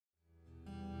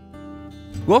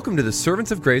Welcome to the Servants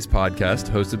of Grace podcast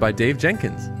hosted by Dave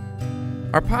Jenkins.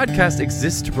 Our podcast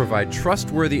exists to provide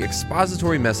trustworthy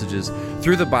expository messages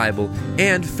through the Bible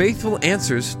and faithful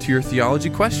answers to your theology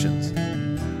questions.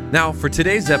 Now, for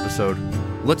today's episode,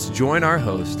 let's join our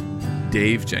host,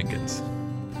 Dave Jenkins.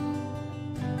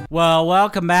 Well,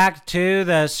 welcome back to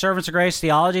the Servants of Grace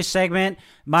theology segment.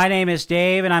 My name is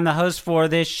Dave, and I'm the host for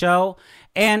this show.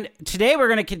 And today we're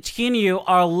going to continue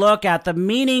our look at the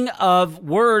meaning of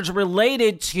words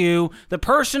related to the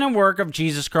person and work of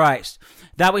Jesus Christ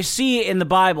that we see in the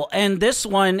Bible. And this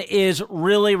one is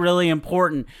really, really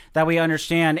important that we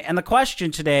understand. And the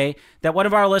question today that one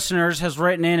of our listeners has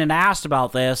written in and asked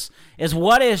about this is,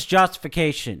 what is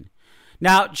justification?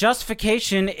 Now,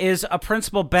 justification is a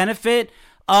principal benefit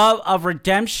of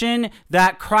redemption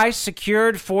that Christ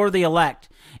secured for the elect.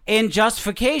 In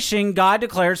justification, God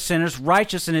declares sinners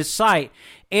righteous in his sight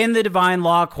in the divine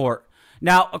law court.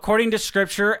 Now, according to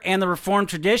Scripture and the Reformed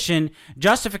tradition,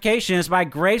 justification is by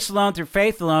grace alone, through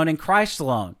faith alone, in Christ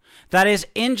alone. That is,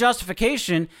 in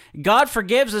justification, God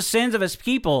forgives the sins of his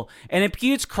people and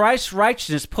imputes Christ's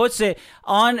righteousness, puts it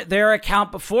on their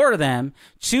account before them,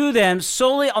 to them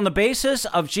solely on the basis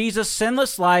of Jesus'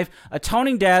 sinless life,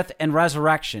 atoning death, and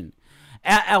resurrection.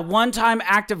 A one-time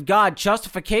act of God,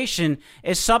 justification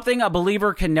is something a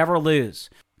believer can never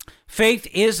lose. Faith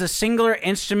is the singular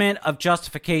instrument of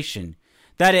justification.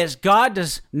 That is, God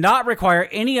does not require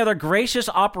any other gracious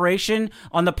operation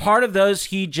on the part of those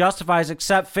he justifies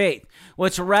except faith,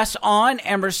 which rests on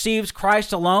and receives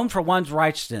Christ alone for one's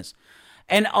righteousness.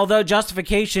 And although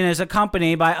justification is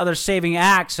accompanied by other saving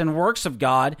acts and works of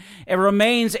God, it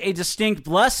remains a distinct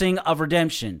blessing of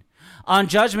redemption. On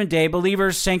Judgment Day,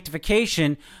 believers'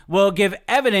 sanctification will give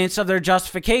evidence of their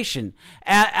justification,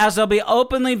 as they'll be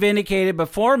openly vindicated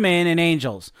before men and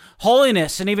angels.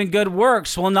 Holiness and even good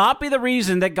works will not be the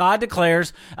reason that God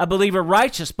declares a believer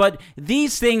righteous, but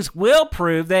these things will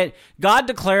prove that God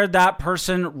declared that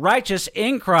person righteous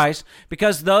in Christ,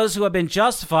 because those who have been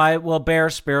justified will bear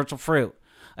spiritual fruit.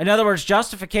 In other words,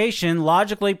 justification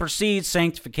logically precedes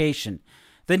sanctification.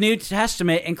 The New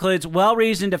Testament includes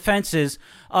well-reasoned defenses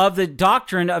of the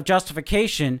doctrine of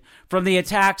justification from the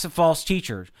attacks of false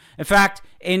teachers. In fact,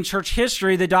 in church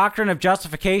history, the doctrine of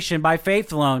justification by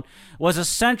faith alone was a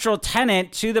central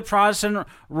tenet to the Protestant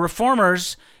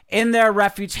reformers in their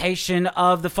refutation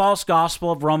of the false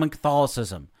gospel of Roman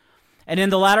Catholicism. And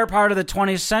in the latter part of the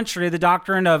 20th century, the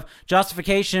doctrine of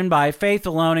justification by faith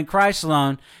alone in Christ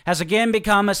alone has again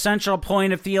become a central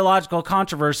point of theological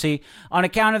controversy on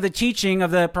account of the teaching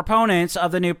of the proponents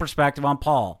of the new perspective on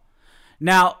Paul.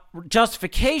 Now,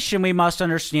 justification, we must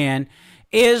understand,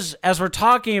 is, as we're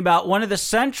talking about, one of the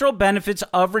central benefits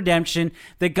of redemption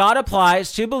that God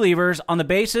applies to believers on the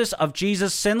basis of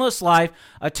Jesus' sinless life,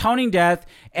 atoning death,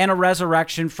 and a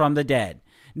resurrection from the dead.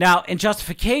 Now, in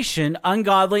justification,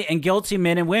 ungodly and guilty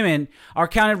men and women are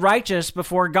counted righteous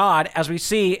before God, as we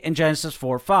see in Genesis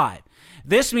 4:5.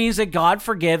 This means that God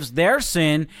forgives their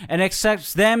sin and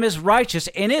accepts them as righteous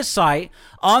in his sight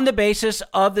on the basis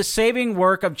of the saving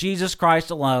work of Jesus Christ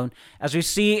alone, as we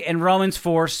see in Romans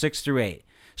 4:6-8.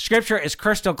 Scripture is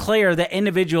crystal clear that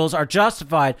individuals are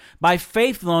justified by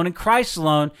faith alone in Christ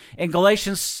alone in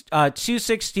Galatians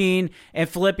 2:16 and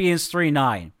Philippians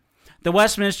 3:9. The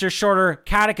Westminster Shorter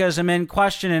Catechism in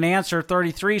Question and Answer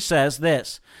 33 says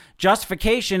this: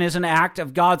 justification is an act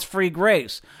of God's free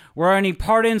grace, wherein he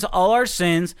pardons all our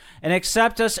sins and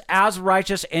accepts us as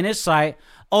righteous in his sight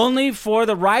only for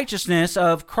the righteousness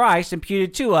of Christ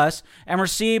imputed to us and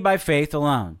received by faith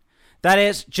alone. That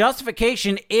is,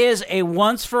 justification is a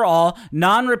once-for-all,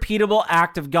 non-repeatable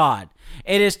act of God.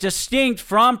 It is distinct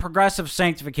from progressive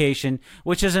sanctification,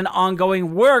 which is an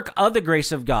ongoing work of the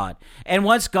grace of God. And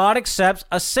once God accepts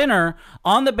a sinner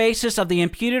on the basis of the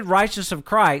imputed righteousness of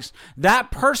Christ,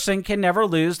 that person can never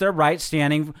lose their right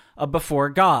standing before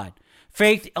God.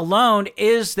 Faith alone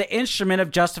is the instrument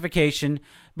of justification,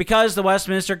 because the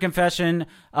Westminster Confession,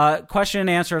 Question and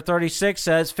Answer 36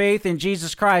 says, faith in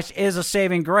Jesus Christ is a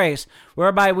saving grace,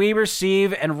 whereby we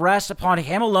receive and rest upon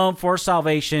him alone for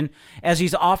salvation, as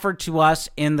he's offered to us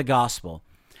in the gospel.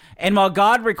 And while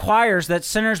God requires that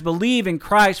sinners believe in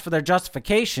Christ for their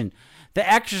justification, the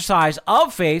exercise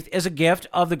of faith is a gift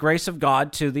of the grace of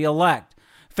God to the elect.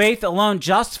 Faith alone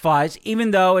justifies,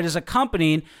 even though it is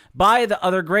accompanied by the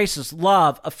other graces,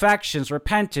 love, affections,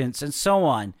 repentance, and so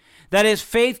on. That is,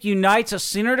 faith unites a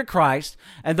sinner to Christ,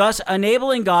 and thus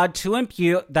enabling God to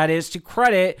impute, that is, to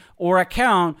credit or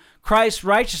account Christ's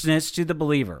righteousness to the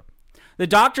believer. The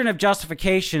doctrine of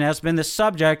justification has been the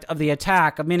subject of the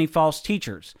attack of many false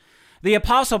teachers. The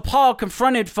Apostle Paul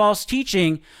confronted false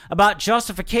teaching about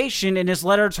justification in his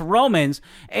letter to Romans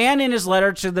and in his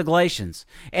letter to the Galatians.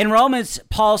 In Romans,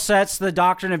 Paul sets the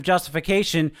doctrine of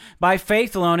justification by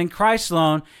faith alone in Christ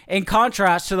alone in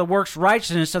contrast to the works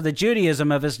righteousness of the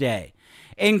Judaism of his day.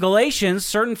 In Galatians,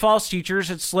 certain false teachers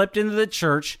had slipped into the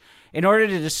church in order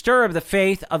to disturb the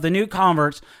faith of the new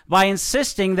converts by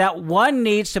insisting that one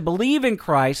needs to believe in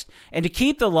Christ and to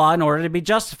keep the law in order to be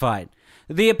justified.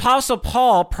 The Apostle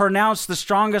Paul pronounced the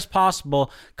strongest possible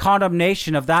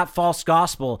condemnation of that false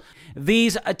gospel.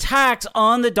 These attacks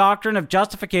on the doctrine of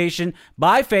justification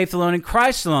by faith alone in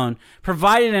Christ alone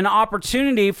provided an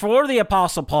opportunity for the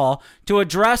Apostle Paul to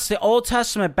address the Old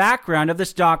Testament background of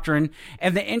this doctrine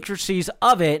and the intricacies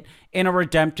of it in a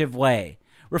redemptive way.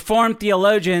 Reformed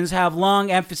theologians have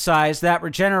long emphasized that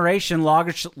regeneration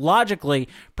logically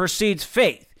precedes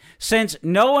faith, since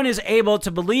no one is able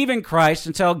to believe in Christ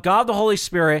until God the Holy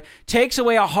Spirit takes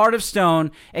away a heart of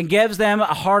stone and gives them a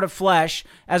heart of flesh,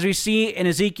 as we see in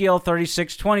Ezekiel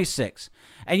 36:26.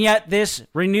 And yet this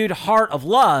renewed heart of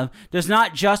love does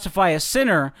not justify a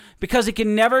sinner, because it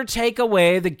can never take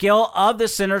away the guilt of the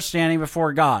sinner standing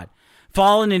before God.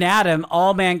 Fallen in Adam,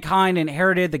 all mankind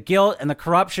inherited the guilt and the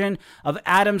corruption of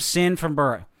Adam's sin from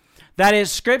birth. That is,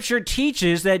 Scripture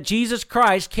teaches that Jesus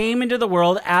Christ came into the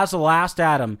world as the last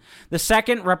Adam, the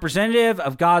second representative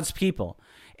of God's people.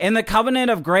 In the covenant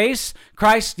of grace,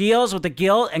 Christ deals with the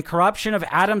guilt and corruption of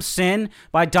Adam's sin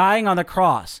by dying on the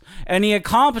cross, and he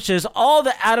accomplishes all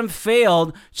that Adam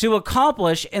failed to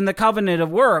accomplish in the covenant of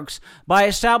works by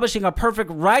establishing a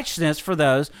perfect righteousness for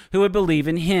those who would believe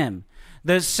in him.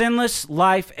 The sinless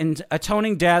life and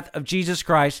atoning death of Jesus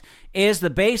Christ is the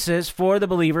basis for the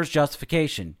believer's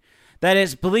justification. That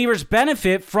is, believers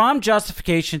benefit from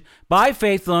justification by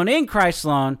faith alone in Christ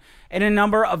alone in a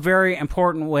number of very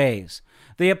important ways.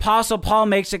 The Apostle Paul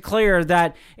makes it clear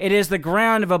that it is the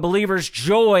ground of a believer's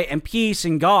joy and peace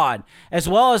in God, as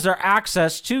well as their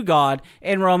access to God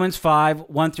in Romans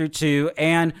 5:1-2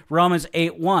 and Romans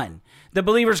 8:1. The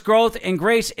believer's growth in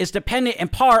grace is dependent in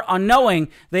part on knowing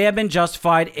they have been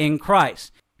justified in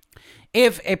Christ.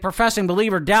 If a professing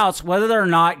believer doubts whether or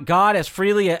not God has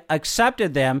freely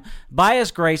accepted them by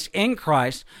his grace in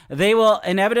Christ, they will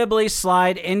inevitably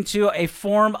slide into a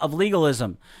form of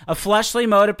legalism, a fleshly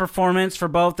mode of performance for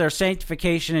both their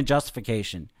sanctification and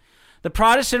justification. The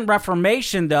Protestant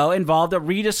Reformation, though, involved a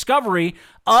rediscovery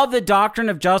of the doctrine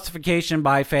of justification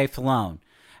by faith alone.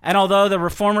 And although the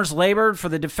Reformers labored for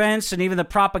the defense and even the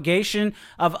propagation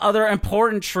of other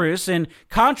important truths in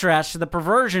contrast to the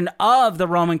perversion of the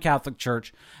Roman Catholic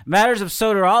Church, matters of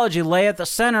soteriology lay at the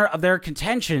center of their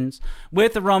contentions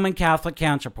with the Roman Catholic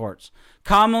counterparts.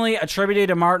 Commonly attributed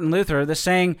to Martin Luther, the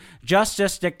saying,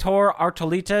 Justus dictor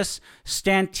artolitus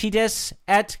stantitis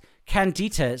et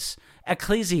canditis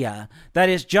ecclesia, that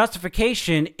is,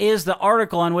 justification is the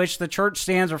article on which the church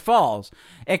stands or falls.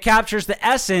 It captures the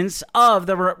essence of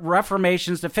the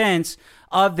Reformation's defense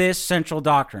of this central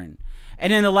doctrine.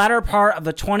 And in the latter part of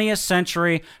the 20th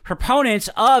century, proponents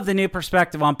of the new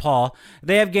perspective on Paul,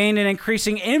 they have gained an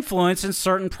increasing influence in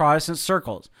certain Protestant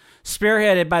circles.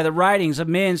 Spearheaded by the writings of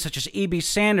men such as E.B.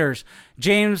 Sanders,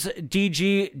 James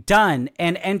D.G. Dunn,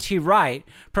 and N.T. Wright,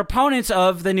 proponents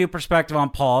of the new perspective on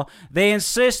Paul, they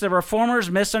insist the Reformers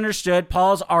misunderstood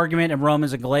Paul's argument in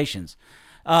Romans and Galatians.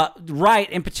 Wright,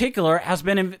 in particular, has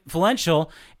been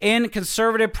influential in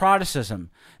conservative Protestantism.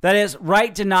 That is,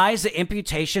 Wright denies the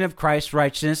imputation of Christ's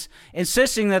righteousness,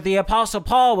 insisting that the Apostle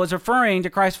Paul was referring to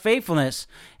Christ's faithfulness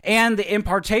and the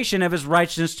impartation of his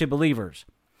righteousness to believers.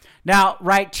 Now,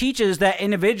 Wright teaches that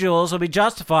individuals will be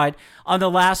justified on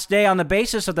the last day on the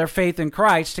basis of their faith in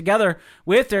Christ, together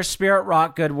with their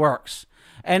spirit-wrought good works.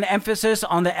 An emphasis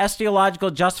on the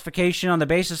eschatological justification on the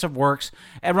basis of works,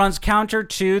 it runs counter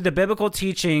to the biblical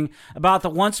teaching about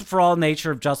the once-and-for-all nature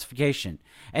of justification.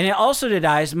 And it also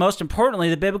denies, most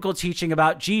importantly, the biblical teaching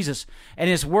about Jesus and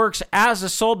his works as the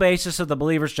sole basis of the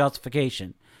believer's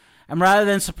justification. And rather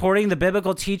than supporting the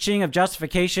biblical teaching of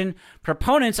justification,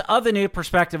 proponents of the new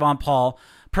perspective on Paul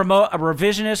promote a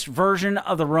revisionist version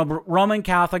of the Roman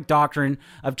Catholic doctrine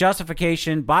of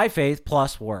justification by faith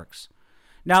plus works.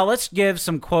 Now let's give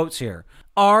some quotes here.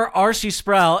 R.C.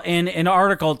 Sproul, in an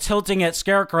article Tilting at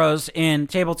Scarecrows in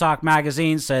Table Talk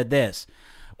magazine, said this: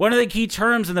 one of the key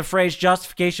terms in the phrase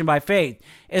justification by faith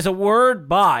is a word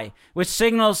by, which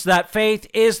signals that faith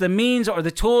is the means or the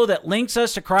tool that links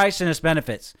us to Christ and his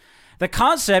benefits. The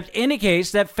concept indicates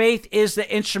that faith is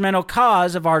the instrumental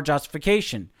cause of our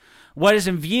justification. What is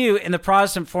in view in the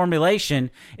Protestant formulation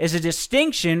is a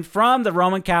distinction from the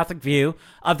Roman Catholic view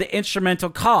of the instrumental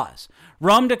cause.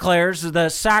 Rome declares the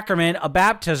sacrament of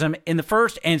baptism in the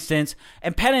first instance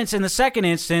and penance in the second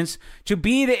instance to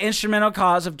be the instrumental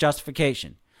cause of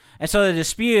justification. And so the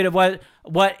dispute of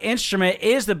what instrument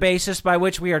is the basis by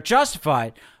which we are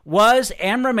justified was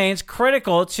and remains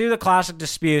critical to the classic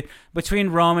dispute between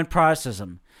Rome and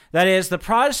Protestantism. That is, the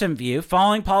Protestant view,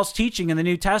 following Paul's teaching in the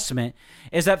New Testament,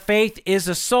 is that faith is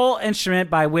the sole instrument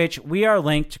by which we are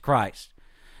linked to Christ.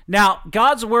 Now,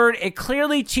 God's word, it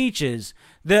clearly teaches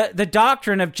the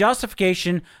doctrine of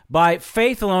justification by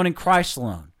faith alone in Christ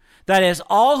alone. That is,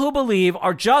 all who believe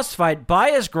are justified by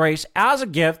his grace as a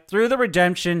gift through the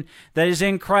redemption that is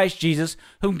in Christ Jesus,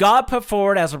 whom God put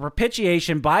forward as a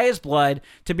propitiation by his blood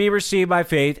to be received by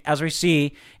faith, as we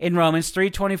see in Romans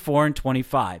 3:24 and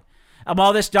 25.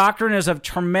 While this doctrine is of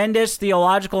tremendous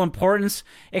theological importance,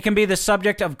 it can be the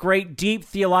subject of great deep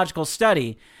theological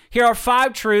study. Here are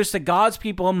 5 truths that God's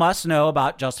people must know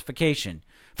about justification.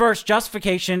 First,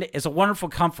 justification is a wonderful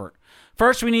comfort.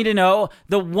 First, we need to know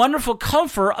the wonderful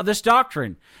comfort of this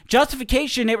doctrine.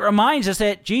 Justification, it reminds us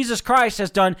that Jesus Christ has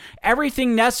done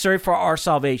everything necessary for our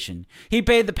salvation. He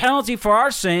paid the penalty for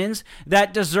our sins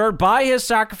that deserved by his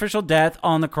sacrificial death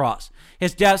on the cross.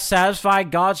 His death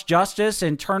satisfied God's justice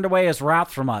and turned away his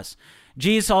wrath from us.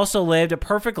 Jesus also lived a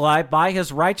perfect life by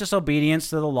his righteous obedience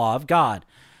to the law of God.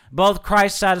 Both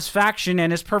Christ's satisfaction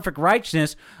and his perfect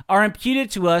righteousness are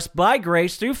imputed to us by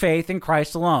grace through faith in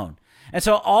Christ alone. And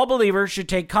so all believers should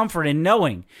take comfort in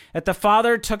knowing that the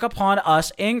Father took upon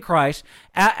us in Christ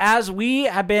as we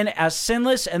have been as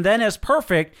sinless and then as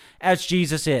perfect as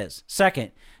Jesus is.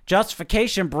 Second,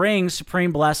 justification brings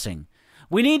supreme blessing.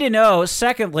 We need to know,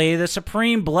 secondly, the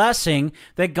supreme blessing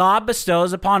that God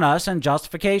bestows upon us in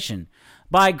justification.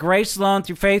 By grace alone,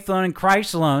 through faith alone, in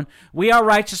Christ alone, we are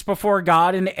righteous before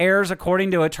God and heirs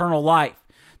according to eternal life.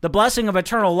 The blessing of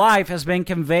eternal life has been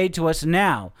conveyed to us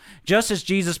now, just as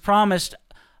Jesus promised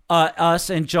us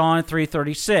in John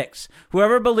 3:36.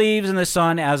 Whoever believes in the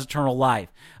Son has eternal life.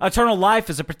 Eternal life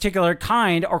is a particular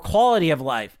kind or quality of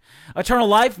life. Eternal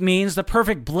life means the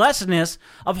perfect blessedness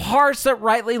of hearts that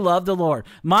rightly love the Lord,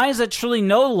 minds that truly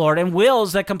know the Lord, and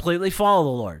wills that completely follow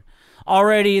the Lord.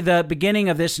 Already the beginning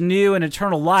of this new and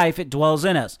eternal life, it dwells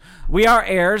in us. We are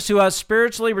heirs who have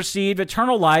spiritually received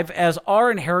eternal life as our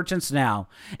inheritance now.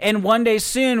 And one day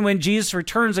soon, when Jesus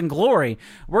returns in glory,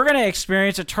 we're going to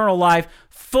experience eternal life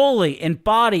fully in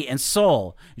body and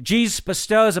soul. Jesus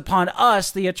bestows upon us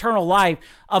the eternal life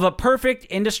of a perfect,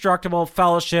 indestructible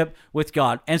fellowship with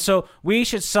God. And so we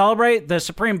should celebrate the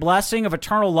supreme blessing of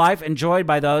eternal life enjoyed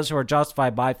by those who are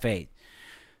justified by faith.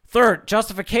 Third,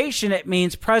 justification, it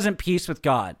means present peace with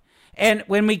God. And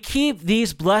when we keep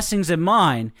these blessings in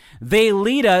mind, they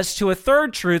lead us to a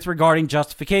third truth regarding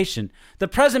justification, the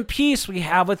present peace we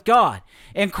have with God.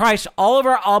 In Christ, all of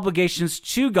our obligations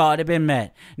to God have been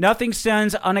met. Nothing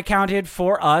stands unaccounted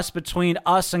for us between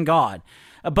us and God.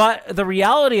 But the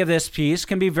reality of this peace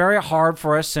can be very hard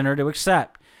for a sinner to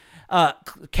accept.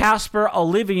 Caspar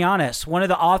Olevianus, one of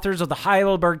the authors of the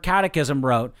Heidelberg Catechism,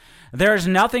 wrote, "There is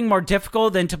nothing more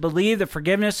difficult than to believe the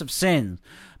forgiveness of sins.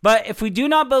 But if we do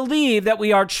not believe that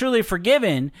we are truly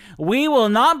forgiven, we will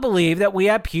not believe that we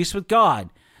have peace with God."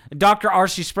 Dr.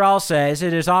 R.C. Sproul says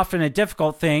it is often a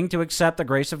difficult thing to accept the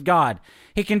grace of God.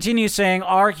 He continues saying,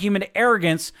 "Our human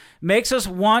arrogance makes us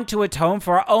want to atone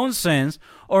for our own sins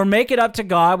or make it up to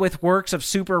God with works of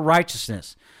super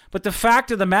righteousness. But the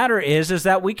fact of the matter is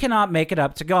that we cannot make it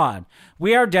up to God.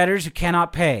 We are debtors who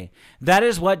cannot pay. That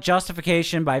is what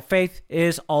justification by faith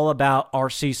is all about,"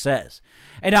 R.C. says.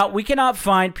 And now we cannot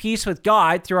find peace with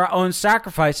God through our own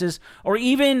sacrifices or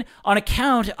even on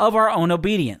account of our own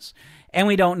obedience. And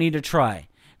we don't need to try.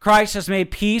 Christ has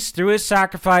made peace through his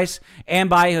sacrifice and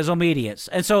by his obedience.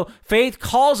 And so faith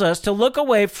calls us to look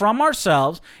away from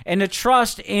ourselves and to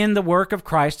trust in the work of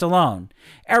Christ alone.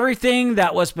 Everything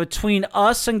that was between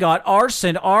us and God, our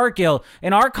sin, our guilt,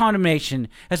 and our condemnation,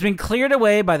 has been cleared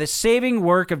away by the saving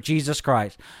work of Jesus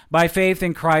Christ. By faith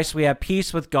in Christ, we have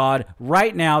peace with God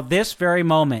right now, this very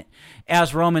moment,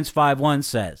 as Romans 5:1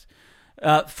 says.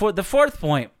 For the fourth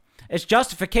point is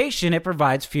justification. It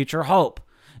provides future hope.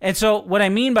 And so what I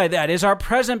mean by that is our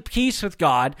present peace with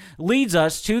God leads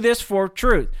us to this fourth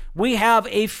truth. We have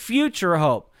a future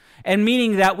hope, and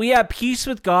meaning that we have peace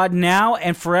with God now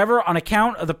and forever on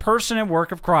account of the person and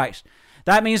work of Christ.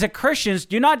 That means that Christians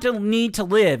do not need to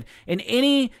live in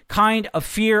any kind of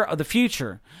fear of the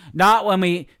future, not when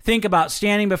we think about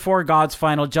standing before God's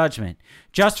final judgment.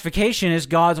 Justification is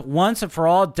God's once and for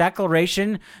all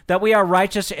declaration that we are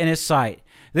righteous in his sight.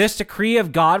 This decree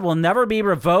of God will never be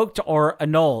revoked or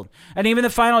annulled, and even the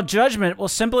final judgment will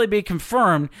simply be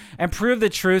confirmed and prove the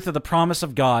truth of the promise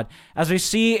of God, as we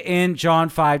see in John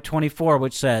 5:24,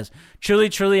 which says, "Truly,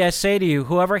 truly, I say to you,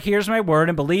 whoever hears my word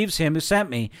and believes him who sent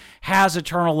me has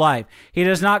eternal life. He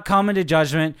does not come into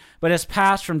judgment, but has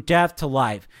passed from death to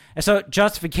life." And so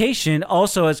justification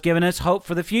also has given us hope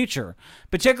for the future,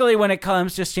 particularly when it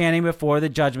comes to standing before the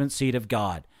judgment seat of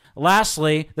God.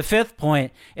 Lastly, the fifth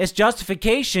point is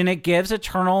justification. It gives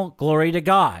eternal glory to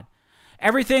God.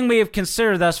 Everything we have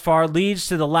considered thus far leads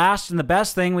to the last and the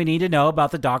best thing we need to know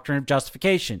about the doctrine of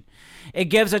justification. It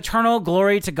gives eternal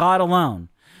glory to God alone.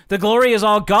 The glory is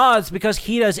all God's because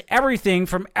he does everything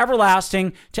from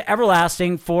everlasting to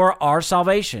everlasting for our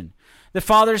salvation. The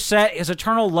Father set his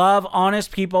eternal love on his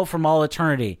people from all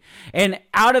eternity. And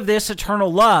out of this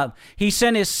eternal love, he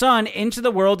sent his Son into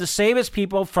the world to save his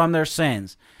people from their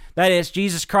sins. That is,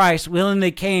 Jesus Christ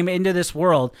willingly came into this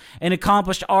world and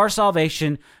accomplished our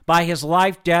salvation by his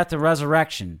life, death, and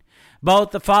resurrection.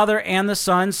 Both the Father and the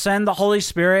Son send the Holy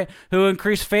Spirit, who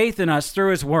increase faith in us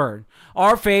through his word.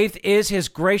 Our faith is his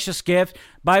gracious gift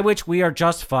by which we are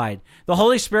justified. The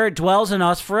Holy Spirit dwells in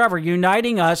us forever,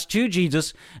 uniting us to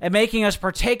Jesus and making us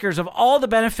partakers of all the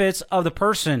benefits of the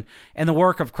person and the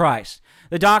work of Christ.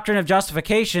 The doctrine of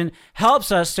justification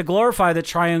helps us to glorify the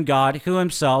triune God, who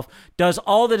himself does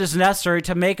all that is necessary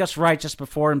to make us righteous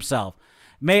before himself.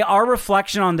 May our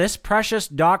reflection on this precious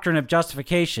doctrine of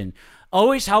justification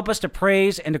always help us to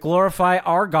praise and to glorify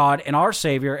our God and our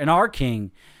Savior and our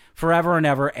King forever and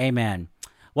ever. Amen.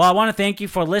 Well, I want to thank you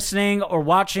for listening or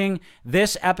watching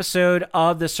this episode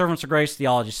of the Servants of Grace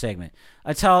Theology segment.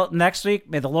 Until next week,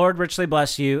 may the Lord richly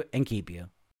bless you and keep you.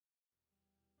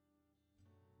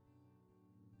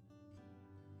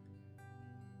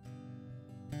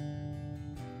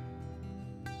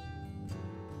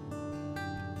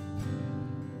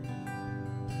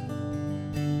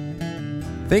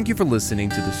 Thank you for listening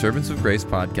to the Servants of Grace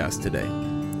podcast today.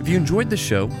 If you enjoyed the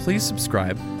show, please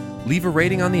subscribe, leave a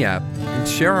rating on the app, and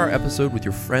share our episode with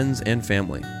your friends and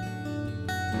family.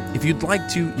 If you'd like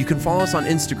to, you can follow us on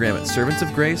Instagram at Servants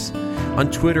of Grace, on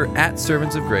Twitter at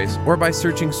Servants of Grace, or by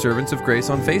searching Servants of Grace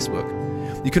on Facebook.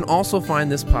 You can also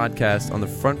find this podcast on the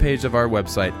front page of our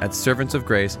website at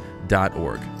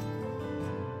servantsofgrace.org.